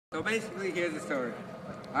So basically, here's the story.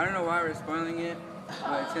 I don't know why we're spoiling it,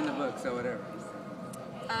 but it's in the book, so whatever.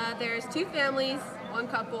 There's two families, one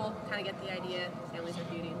couple, kind of get the idea. Families are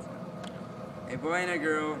feuding. A boy and a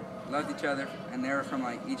girl loved each other, and they were from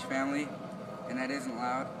like each family, and that isn't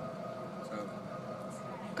loud. So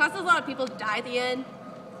Causes a lot of people to die at the end,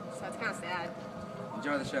 so it's kind of sad.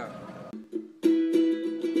 enjoy the show.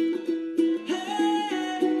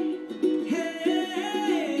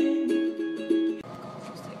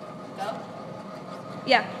 Go?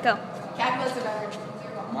 Yeah, go. Capulets are better.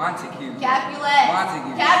 Montague. Capulet.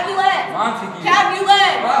 Montague. Capulet. Montague.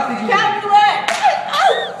 Capulet. Montague. Capulet.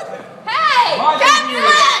 Hey! Montague.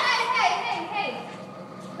 Hey!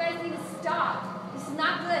 You guys need to stop. This is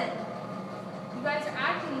not good. You guys are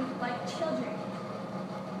acting like children.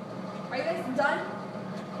 Are you guys done?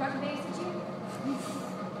 Do I have to babysit you?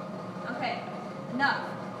 Okay, enough.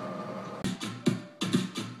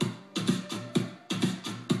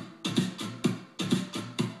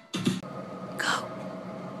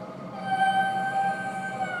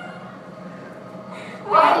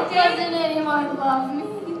 Why doesn't anyone love me?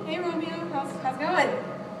 Hey Romeo, how's it going?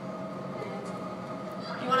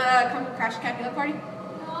 You wanna come crash the Capulet party?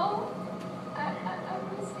 No. I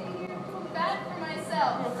want to stay here and feel bad for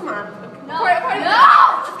myself. Oh, come on. No. Party. No.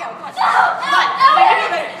 Let's go. Come on. Come on.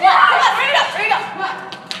 Here you go. Come on.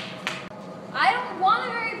 I don't want to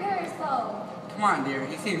marry Paris though. Come on, dear.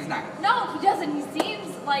 He seems nice. No, he doesn't. He seems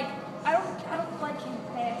like I don't like him.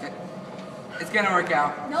 Okay? It's gonna work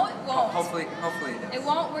out. No, it won't. Hopefully it does. It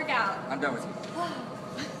won't work out. I'm done with you.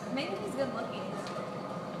 Maybe he's good looking.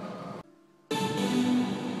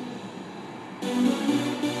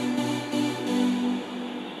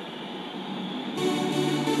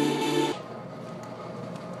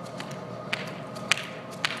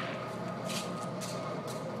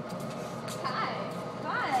 Hi.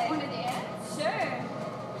 Hi. Want to dance? Sure.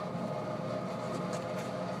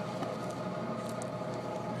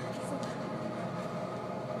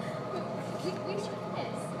 We should do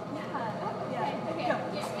this. Yeah. Okay.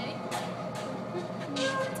 Get ready?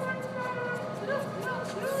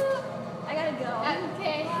 I gotta go.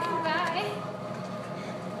 Okay. Bye.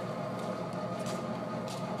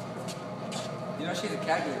 You know she's a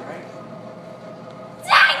Capulet, right?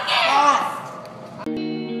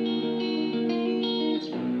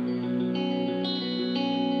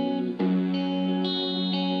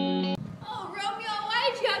 Oh, Romeo, why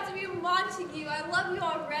did you have to be Montague? I love you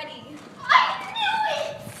already. I knew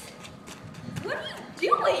it! What are you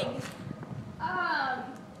doing? I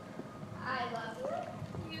love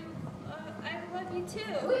you. I love you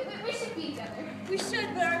too. We should be together. We should,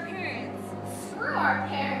 but our parents. Screw our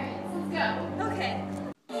parents. Let's go. Okay.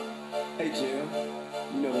 Hey, Jill.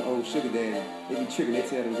 You know the old sugar daddy. They be tricking, they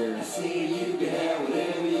tell them girls. I see you can have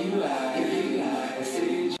whatever you like. I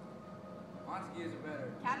see. Montague's are better.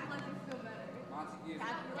 Capulets are still better. Montague's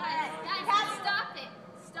Guys, stop it.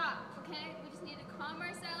 Stop, okay? We just need to calm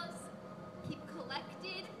ourselves, keep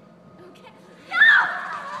collected, okay?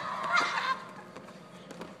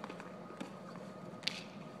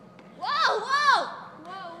 Whoa!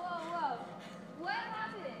 What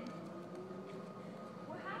happened?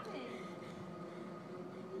 What happened?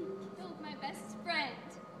 He killed my best friend.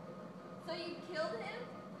 So you killed him?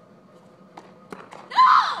 No!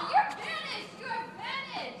 You're banished! You're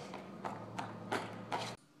banished!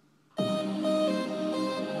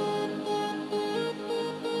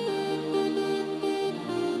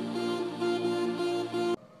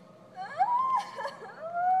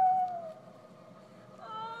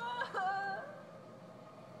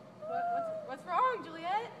 What's wrong,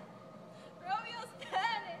 Juliet? Romeo's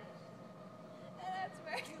Spanish. And that's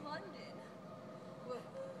very London.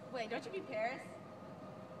 Wait, don't you be Paris?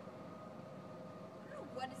 I don't know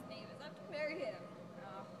what his name is. I have to marry him.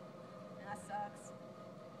 Oh, that sucks.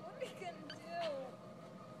 What are we gonna do?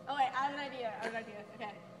 Oh wait, I have an idea.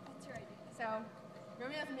 Okay. What's your idea? So,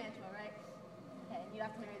 Romeo's a Mantua, right? Okay, and you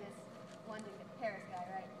have to marry this London Paris guy,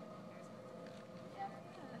 right? Yeah.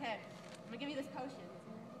 Okay, I'm gonna give you this potion.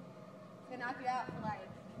 It's gonna knock you out for like,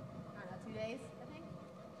 I don't know, 2 days, I think.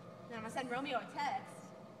 Then I'm gonna send Romeo a text,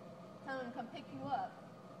 tell him to come pick you up,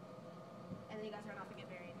 and then you guys run off and get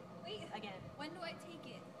married. Wait, Again. when do I take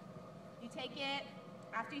it? You take it,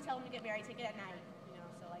 after you tell him to get married, take it at night, you know,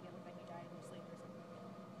 so like it looks like you died in your sleep or something.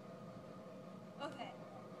 Okay.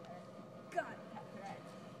 Got it. Alright.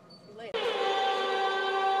 See you later.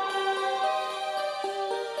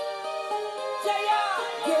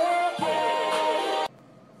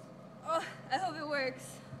 Oh, I hope it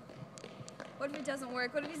works. What if it doesn't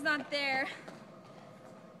work? What if he's not there?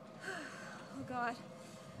 Oh God.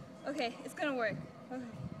 Okay, it's gonna work. Okay.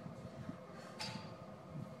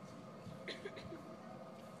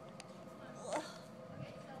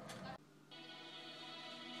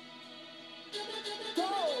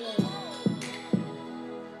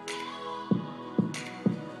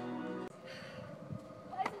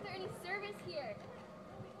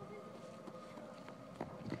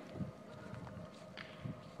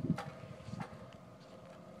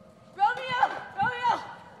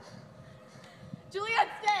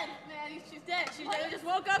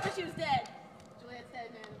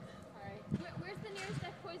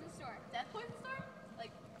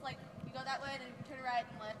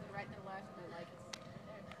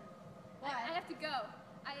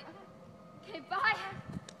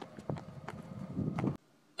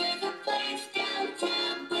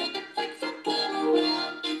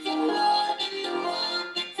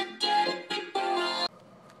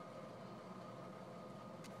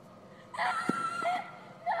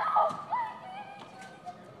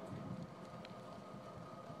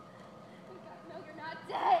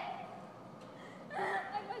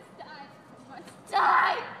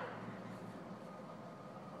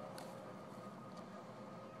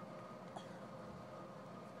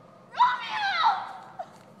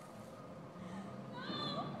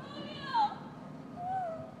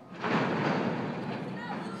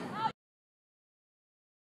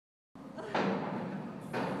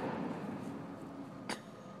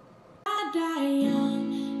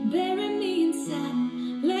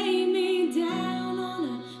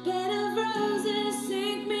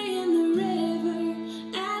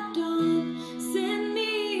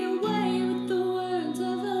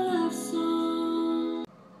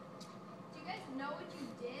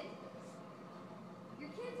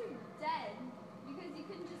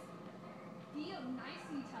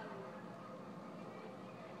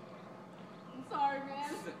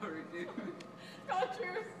 story, dude. Go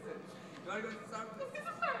truth. You wanna go to Starbucks?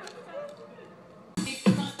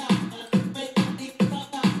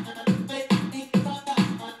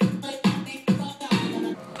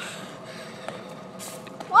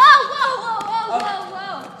 Whoa, whoa, whoa, whoa,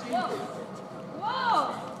 whoa, whoa, whoa.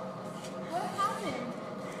 What happened?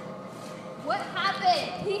 What happened?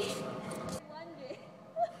 London.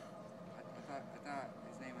 I thought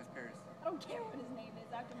his name was Paris. I don't care what his name is.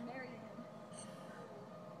 I have to marry him.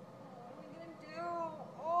 What are we gonna do?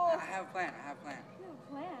 Oh. I have a plan. I have a plan. You have a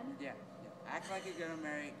plan? Yeah. Act like you're gonna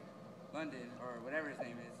marry London or whatever his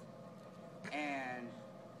name is, and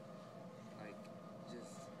like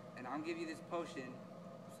and I'll give you this potion.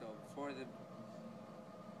 So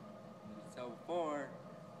before